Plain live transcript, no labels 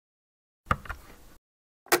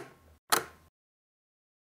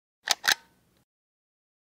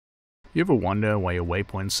You ever wonder why your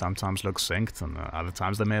waypoints sometimes look synced and other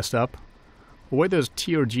times they're messed up? Or where those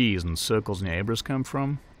TRGs and circles in your ABRIS come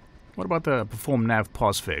from? What about the perform nav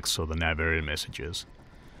postfix or the nav error messages?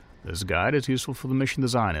 This guide is useful for the mission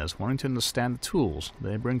designers wanting to understand the tools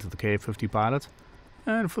they bring to the KF50 pilot,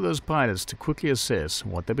 and for those pilots to quickly assess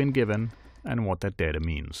what they've been given and what that data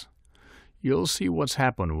means. You'll see what's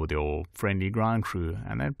happened with your friendly ground crew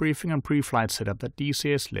and that briefing and pre-flight setup that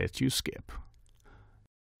DCS lets you skip.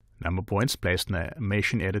 Number points placed in the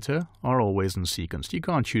mission editor are always in sequence. You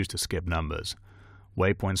can't choose to skip numbers.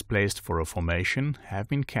 Waypoints placed for a formation have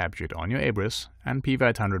been captured on your ABRIS and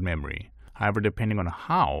PV800 memory. However, depending on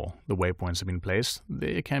how the waypoints have been placed,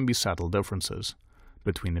 there can be subtle differences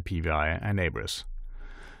between the PVI and ABRIS.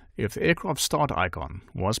 If the aircraft start icon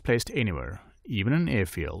was placed anywhere, even in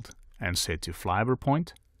airfield, and set to flyover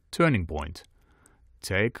point, turning point,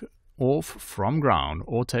 take off from ground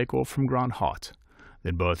or take off from ground hot,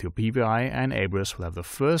 then both your PVI and ABRIS will have the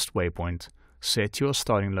first waypoint set to your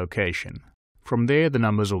starting location. From there, the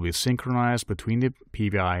numbers will be synchronized between the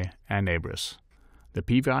PVI and ABRIS. The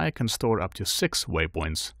PVI can store up to 6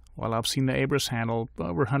 waypoints, while I've seen the ABRIS handle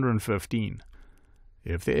over 115.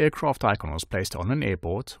 If the aircraft icon was placed on an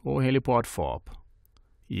airport or heliport FARP,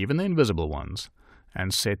 even the invisible ones,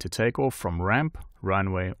 and set to take off from ramp,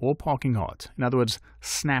 runway, or parking hot, in other words,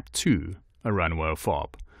 snap to a runway or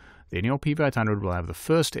FARP, then your PV800 will have the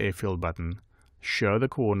first airfield button show the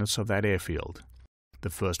coordinates of that airfield. The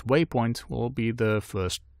first waypoint will be the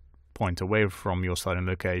first point away from your starting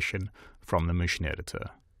location from the mission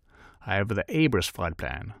editor. However, the ABRIS flight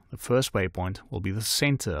plan, the first waypoint will be the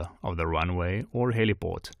center of the runway or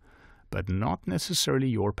heliport, but not necessarily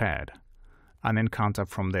your pad, and then count up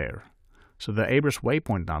from there. So the ABRIS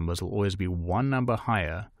waypoint numbers will always be one number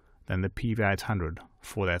higher than the PV800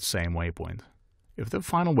 for that same waypoint. If the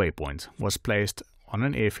final waypoint was placed on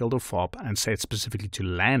an airfield or FARP and set specifically to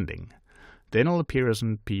landing, then it'll appear as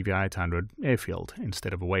an PV800 airfield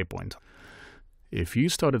instead of a waypoint. If you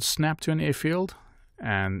started snap to an airfield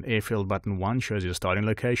and airfield button 1 shows your starting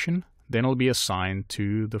location, then it'll be assigned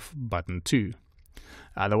to the button 2.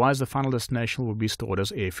 Otherwise, the final destination will be stored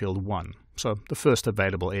as airfield 1, so the first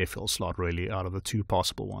available airfield slot really out of the 2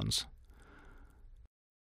 possible ones.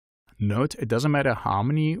 Note, it doesn't matter how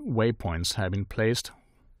many waypoints have been placed,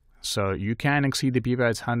 so you can exceed the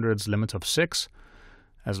PV800's limit of 6.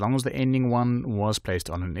 As long as the ending one was placed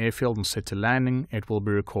on an airfield and set to landing, it will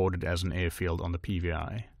be recorded as an airfield on the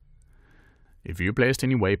PVI. If you placed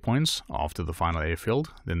any waypoints after the final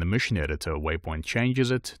airfield, then the mission editor waypoint changes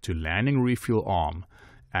it to landing refuel arm,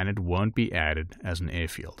 and it won't be added as an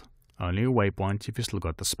airfield. Only a waypoint if you still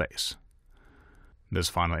got the space. This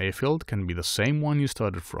final airfield can be the same one you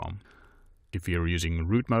started from. If you're using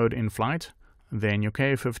route mode in flight, then your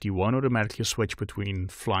KF50 won't automatically switch between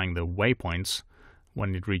flying the waypoints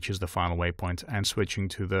when it reaches the final waypoint and switching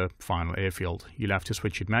to the final airfield. You'll have to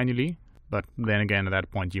switch it manually, but then again at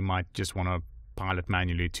that point you might just want to pilot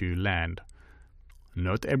manually to land.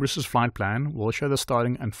 Note ABRIS's flight plan will show the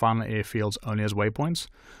starting and final airfields only as waypoints.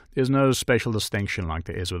 There's no special distinction like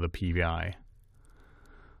there is with the PVI.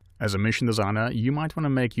 As a mission designer, you might want to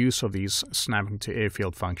make use of these snapping to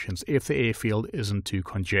airfield functions if the airfield isn't too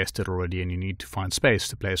congested already and you need to find space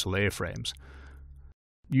to place all the airframes.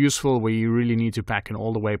 Useful where you really need to pack in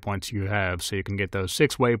all the waypoints you have so you can get those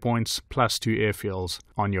 6 waypoints plus 2 airfields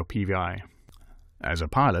on your PVI. As a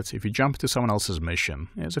pilot, if you jump to someone else's mission,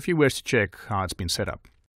 there's a few ways to check how it's been set up.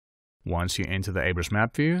 Once you enter the ABRIS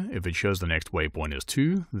map view, if it shows the next waypoint is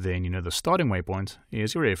 2, then you know the starting waypoint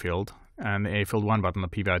is your airfield, and the airfield 1 button on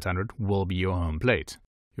the PV800 will be your home plate.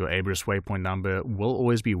 Your ABRIS waypoint number will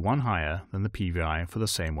always be 1 higher than the PVI for the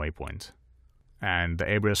same waypoint. And the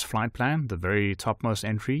ABRIS flight plan, the very topmost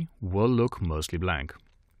entry, will look mostly blank.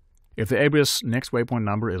 If the ABRIS next waypoint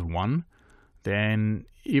number is 1, then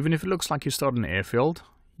even if it looks like you start an airfield,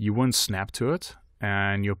 you won't snap to it,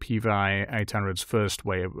 and your PV800's first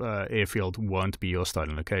airfield won't be your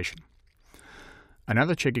starting location.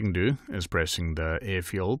 Another check you can do is pressing the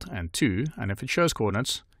airfield and 2, and if it shows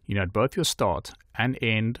coordinates, you note both your start and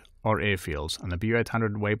end are airfields, and the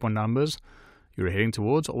PV800 waypoint numbers you're heading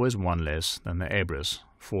towards always 1 less than the ABRIS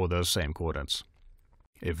for those same coordinates.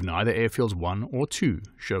 If neither airfields 1 or 2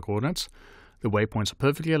 show coordinates, the waypoints are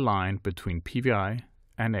perfectly aligned between PVI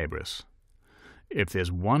and ABRIS. If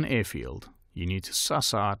there's 1 airfield, you need to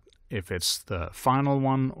suss out if it's the final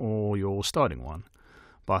one or your starting one.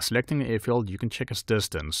 By selecting the airfield, you can check its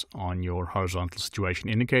distance on your horizontal situation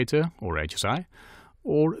indicator, or HSI,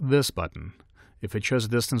 or this button. If it shows a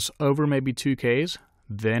distance over maybe 2 k's,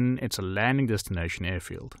 then it's a landing destination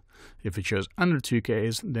airfield. If it shows under 2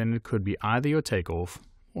 k's, then it could be either your takeoff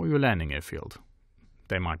or your landing airfield.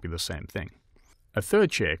 They might be the same thing. A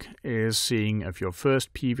third check is seeing if your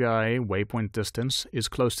first PVIA waypoint distance is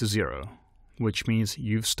close to 0, which means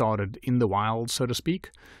you've started in the wild, so to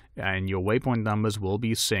speak, and your waypoint numbers will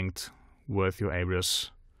be synced with your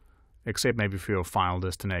ABRIS, except maybe for your final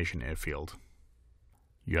destination airfield.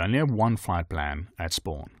 You only have one flight plan at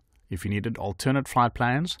spawn. If you needed alternate flight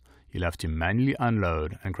plans, you'll have to manually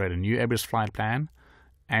unload and create a new ABRIS flight plan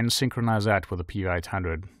and synchronize that with the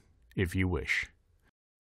PV800 if you wish.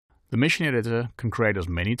 The mission editor can create as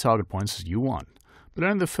many target points as you want, but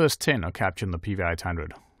only the first 10 are captured in the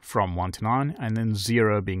PV800, from 1 to 9 and then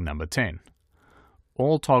 0 being number 10.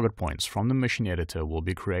 All target points from the mission editor will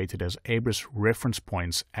be created as ABRIS reference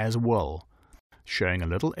points as well, showing a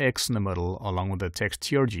little X in the middle along with the text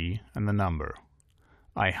TRG and the number.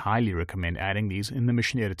 I highly recommend adding these in the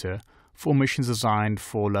mission editor for missions designed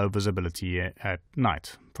for low visibility at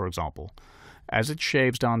night, for example, as it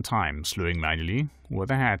shaves down time slewing manually with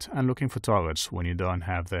a hat and looking for targets when you don't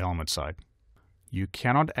have the helmet sight. You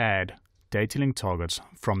cannot add data link targets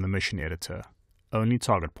from the mission editor, only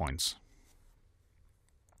target points.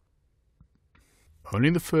 Only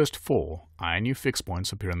the first 4 INU Fix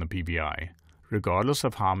Points appear in the PBI, regardless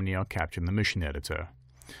of how many are captured in the mission editor.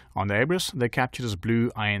 On the ABRIS, they're captured as blue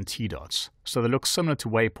INT dots, so they look similar to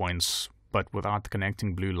waypoints, but without the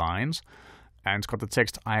connecting blue lines, and it's got the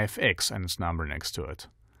text IFX and its number next to it.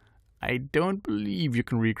 I don't believe you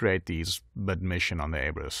can recreate these mid-mission on the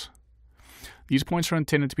ABRIS. These points are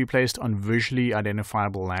intended to be placed on visually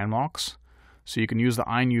identifiable landmarks, so you can use the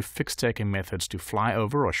INU fix taking methods to fly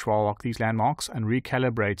over or schwalwalk these landmarks and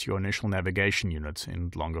recalibrate your initial navigation unit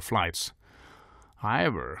in longer flights.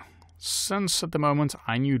 However, since at the moment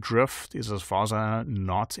INU drift is, as far as I know,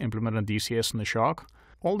 not implemented in DCS in the Shark,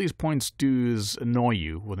 all these points do is annoy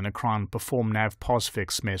you with an Ekran perform nav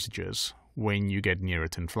posfix messages when you get near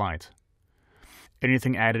it in flight.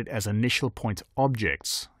 Anything added as initial point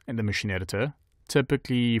objects in the mission editor,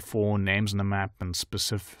 typically for names on the map and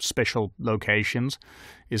special locations,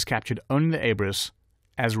 is captured only in the ABRIS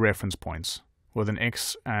as reference points, with an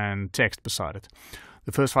X and text beside it.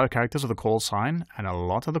 The first 5 characters of the call sign and a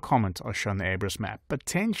lot of the comment are shown in the ABRIS map,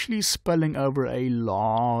 potentially spilling over a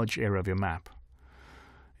large area of your map.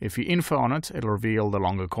 If you info on it, it'll reveal the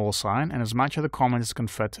longer call sign and as much of the comment as can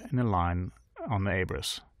fit in a line on the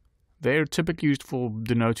ABRIS. They're typically used for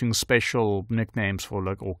denoting special nicknames for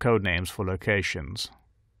or code names for locations.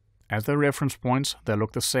 As they're reference points, they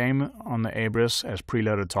look the same on the ABRIS as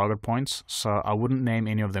preloaded target points, so I wouldn't name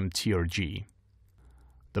any of them TRG.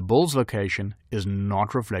 The bull's location is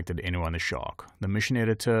not reflected anywhere on the Shark. The mission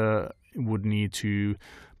editor would need to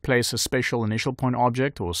place a special initial point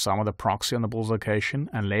object or some other proxy on the bull's location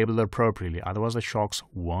and label it appropriately, otherwise the Sharks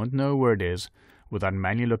won't know where it is without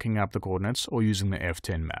manually looking up the coordinates or using the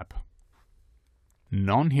F10 map.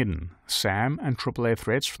 Non-hidden SAM and AAA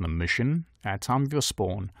threats from the mission at time of your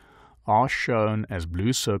spawn are shown as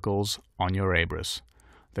blue circles on your ABRIS.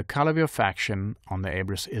 The color of your faction on the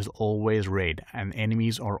ABRIS is always red and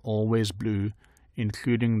enemies are always blue,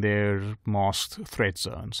 including their masked threat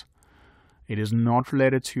zones. It is not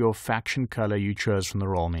related to your faction color you chose from the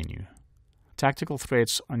role menu. Tactical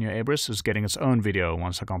threats on your ABRIS is getting its own video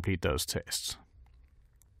once I complete those tests.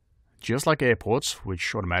 Just like airports,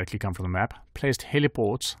 which automatically come from the map, placed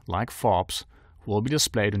heliports, like FARPs, will be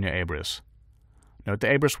displayed on your ABRIS. Note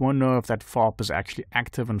the ABRIS won't know if that FARP is actually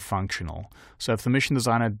active and functional, so if the mission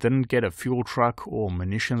designer didn't get a fuel truck or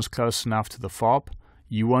munitions close enough to the FARP,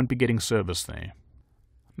 you won't be getting service there.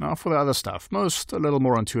 Now for the other stuff, most a little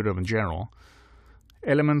more intuitive in general.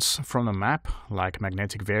 Elements from the map, like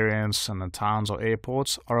magnetic variants and the towns or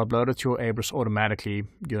airports, are uploaded to your ABRIS automatically.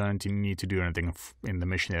 You don't need to do anything in the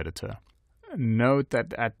mission editor. Note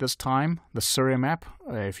that at this time, the Syria map,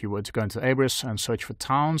 if you were to go into ABRIS and search for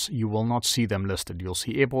towns, you will not see them listed. You'll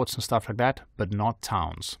see airports and stuff like that, but not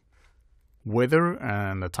towns. Weather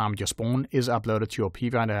and the time of your spawn is uploaded to your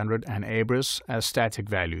PV800 and ABRIS as static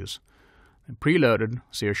values. Preloaded,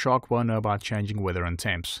 so your Shark won't know about changing weather and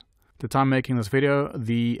temps. The time making this video,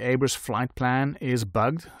 the ABRIS flight plan is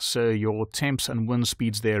bugged, so your temps and wind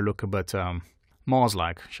speeds there look a bit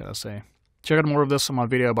Mars-like, shall I say. Check out more of this on my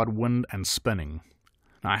video about wind and spinning.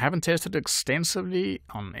 Now, I haven't tested extensively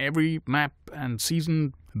on every map and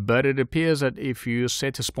season, but it appears that if you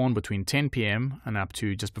set to spawn between 10 PM and up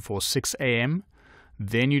to just before 6 AM,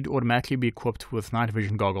 then you'd automatically be equipped with night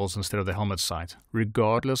vision goggles instead of the helmet sight,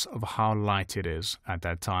 regardless of how light it is at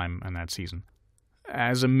that time and that season.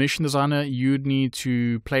 As a mission designer, you'd need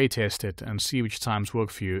to play test it and see which times work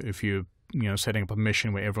for you if you're setting up a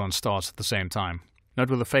mission where everyone starts at the same time. Note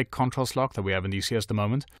with the fake contrast lock that we have in DCS at the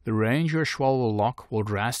moment, the range your shoal will lock will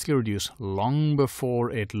drastically reduce long before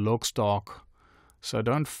it looks dark. So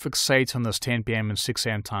don't fixate on this 10 PM and 6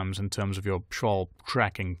 AM times in terms of your shoal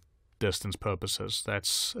tracking distance purposes.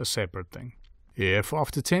 That's a separate thing. If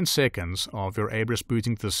after 10 seconds of your ABRIS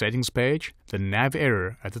booting to the settings page, the nav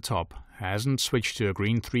error at the top hasn't switched to a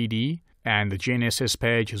green 3D and the GNSS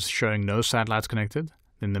page is showing no satellites connected,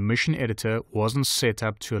 then the mission editor wasn't set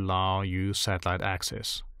up to allow you satellite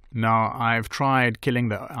access. Now, I've tried killing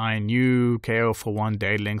the INU, KO41,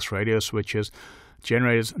 data links, radio switches,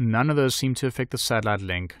 generators. None of those seem to affect the satellite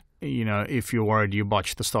link. If you're worried you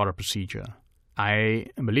botched the startup procedure. I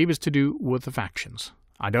believe it's to do with the factions.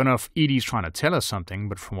 I don't know if ED's trying to tell us something,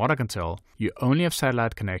 but from what I can tell, you only have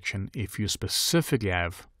satellite connection if you specifically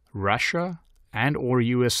have Russia and or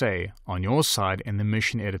USA on your side in the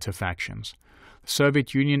mission editor factions. The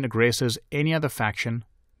Soviet Union, aggressors, any other faction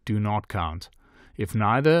do not count. If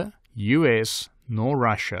neither US nor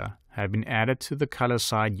Russia have been added to the color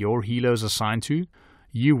side your helo is assigned to,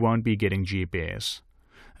 you won't be getting GPS.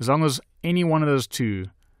 As long as any one of those two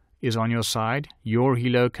is on your side, your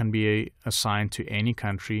helo can be assigned to any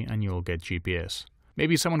country and you'll get GPS.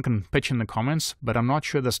 Maybe someone can pitch in the comments, but I'm not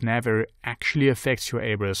sure this nav error actually affects your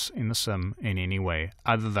ABRIS in the sim in any way,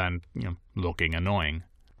 other than looking annoying.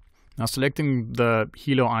 Now, selecting the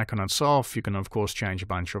helo icon itself, you can of course change a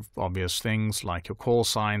bunch of obvious things like your call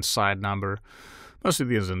sign, side number. Most of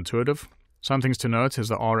these are intuitive. Some things to note is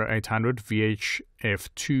the R800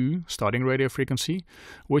 VHF2 starting radio frequency,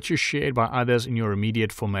 which is shared by others in your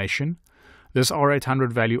immediate formation. This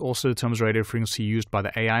R800 value also determines radio frequency used by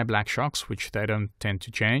the AI Black Shocks, which they don't tend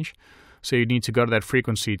to change. So you need to go to that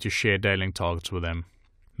frequency to share data link targets with them.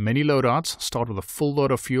 Many loadouts start with a full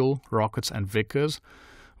load of fuel, rockets and Vickers,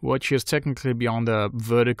 which is technically beyond the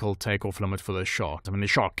vertical takeoff limit for the shot. I mean, the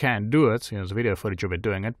shot can do it. There's video footage of it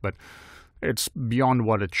doing it, but it's beyond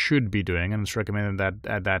what it should be doing, and it's recommended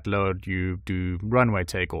that at that load you do runway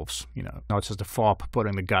takeoffs, not just a FARP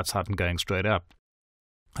putting the guts out and going straight up.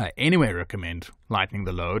 I anyway recommend lightening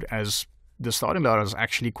the load, as the starting load is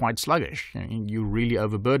actually quite sluggish. You're really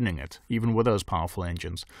overburdening it, even with those powerful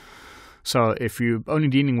engines. So if you're only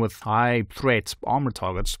dealing with high threat armor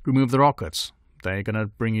targets, remove the rockets. They're going to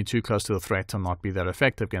bring you too close to the threat and not be that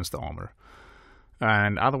effective against the armor.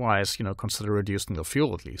 And otherwise, consider reducing the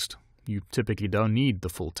fuel at least. You typically don't need the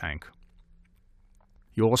full tank.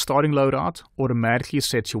 Your starting loadout automatically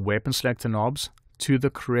sets your weapon selector knobs to the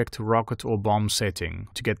correct rocket or bomb setting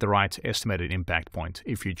to get the right estimated impact point.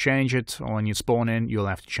 If you change it when you spawn in, you'll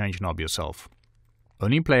have to change the knob yourself.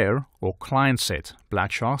 Only player or client set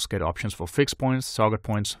Black Sharks get options for fixed points, target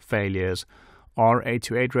points, failures,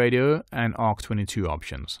 R828 radio and ARC22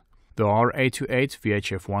 options. The R828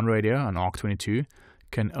 VHF1 radio and ARC22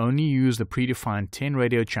 can only use the predefined 10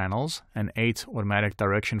 radio channels and 8 automatic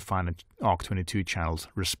direction finder ARC22 channels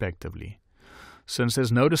respectively. Since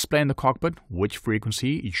there's no display in the cockpit which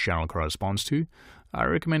frequency each channel corresponds to, I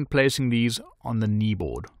recommend placing these on the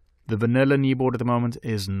kneeboard. The vanilla kneeboard at the moment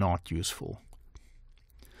is not useful.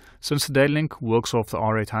 Since the data link works off the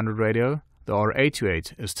R800 radio, the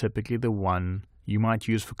R828 is typically the one you might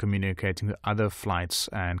use for communicating with other flights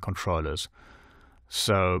and controllers.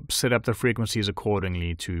 So set up the frequencies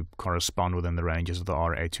accordingly to correspond within the ranges of the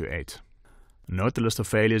R828. Note the list of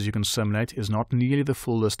failures you can simulate is not nearly the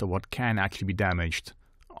full list of what can actually be damaged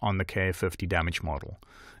on the KF50 damage model.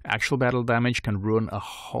 Actual battle damage can ruin a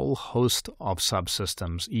whole host of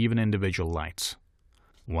subsystems, even individual lights.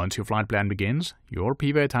 Once your flight plan begins, your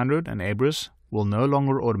PV800 and ABRIS will no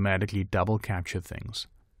longer automatically double capture things.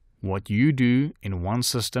 What you do in one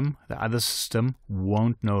system, the other system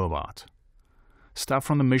won't know about. Stuff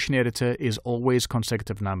from the mission editor is always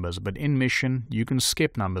consecutive numbers, but in mission you can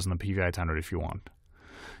skip numbers in the PV800 if you want.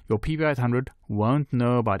 Your PV800 won't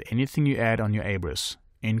know about anything you add on your ABRIS,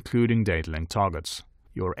 including data link targets.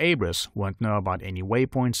 Your ABRIS won't know about any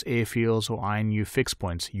waypoints, airfields or INU Fix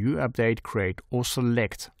Points you update, create or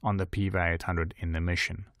select on the PV800 in the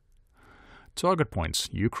mission. Target points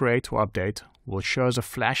you create or update will show as a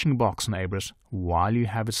flashing box on ABRIS while you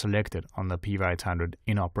have it selected on the PV800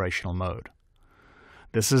 in operational mode.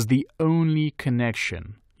 This is the only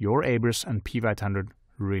connection your ABRIS and PV800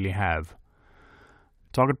 really have.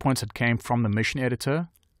 Target points that came from the mission editor,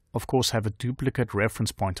 of course, have a duplicate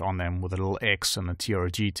reference point on them with a little X and a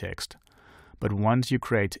TRG text. But ones you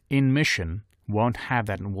create in mission won't have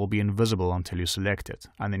that and will be invisible until you select it,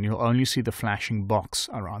 and then you'll only see the flashing box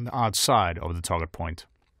around the outside of the target point.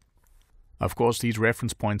 Of course, these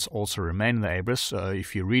reference points also remain in the ABRIS, so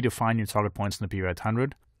if you redefine your target points in the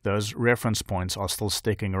PV800, those reference points are still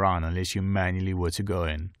sticking around unless you manually were to go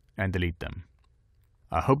in and delete them.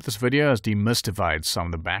 I hope this video has demystified some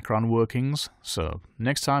of the background workings, so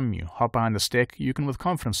next time you hop behind the stick, you can with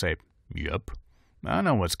confidence say, "Yup, I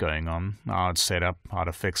know what's going on, how it's set up, how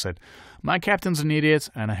to fix it. My captain's an idiot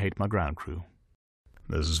and I hate my ground crew."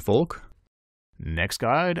 This is Volk. Next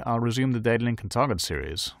guide, I'll resume the Data Link and Target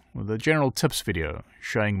series with a general tips video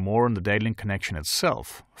showing more on the Data Link connection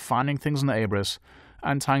itself, finding things in the ABRIS,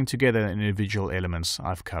 and tying together individual elements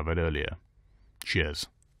I've covered earlier. Cheers.